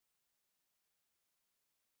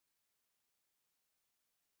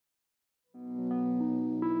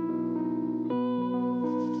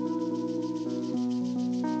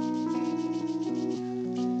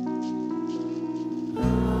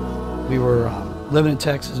We were living in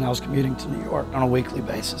Texas, and I was commuting to New York on a weekly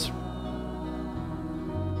basis.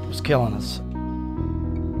 It was killing us.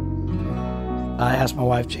 I asked my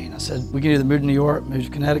wife, Jean, I said, we can either move to New York, move to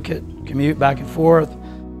Connecticut, commute back and forth.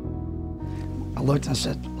 I looked and I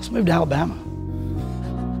said, let's move to Alabama.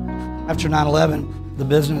 After 9/11, the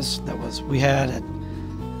business that we had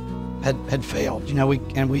failed, you know,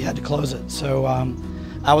 and we had to close it. So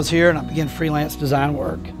I was here and I began freelance design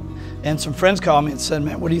work. And some friends called me and said,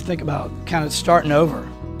 man, what do you think about kind of starting over?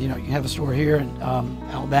 You know, you have a store here in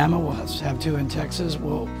Alabama, we'll have two in Texas,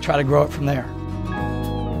 we'll try to grow it from there.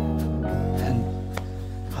 And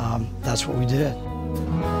that's what we did.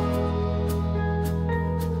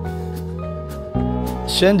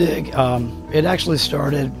 Shindig, it actually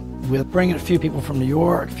started with bringing a few people from New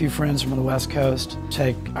York, a few friends from the West Coast,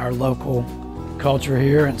 take our local culture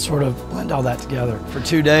here and sort of blend all that together. For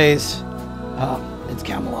 2 days, it's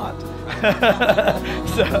Camelot.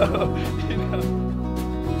 So, you know.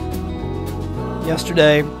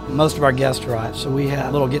 Yesterday, most of our guests arrived, so we had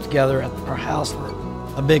a little get-together at our house for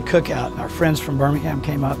a big cookout. Our friends from Birmingham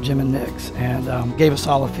came up, Jim and Nick's, and gave us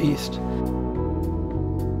all a feast.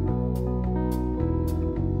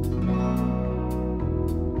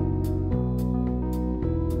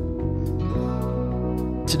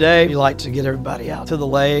 Today, we like to get everybody out to the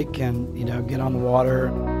lake and, you know, get on the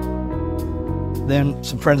water. Then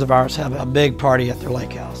some friends of ours have a big party at their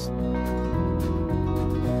lake house.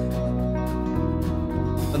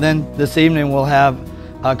 And then this evening we'll have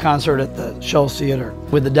a concert at the Shoals Theater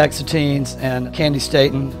with the Dexatines and Candy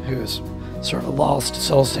Staten, who's sort of a lost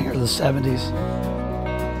soul singer of the 70s.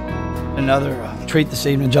 Another treat this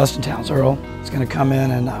evening, Justin Townes Earl is going to come in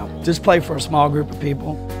and just play for a small group of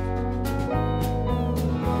people.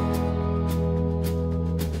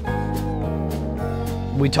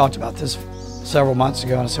 We talked about this several months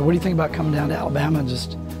ago, and I said, what do you think about coming down to Alabama and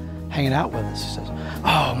just hanging out with us? He says,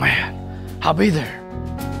 oh man, I'll be there.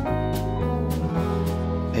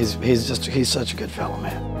 He's such a good fellow,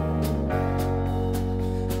 man.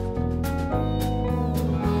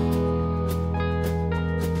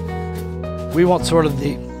 We want sort of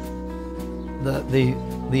the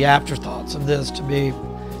afterthoughts of this to be,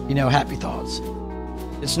 you know, happy thoughts.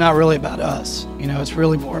 It's not really about us, you know, it's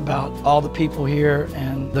really more about all the people here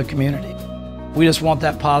and the community. We just want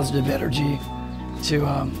that positive energy to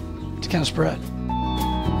kind of spread.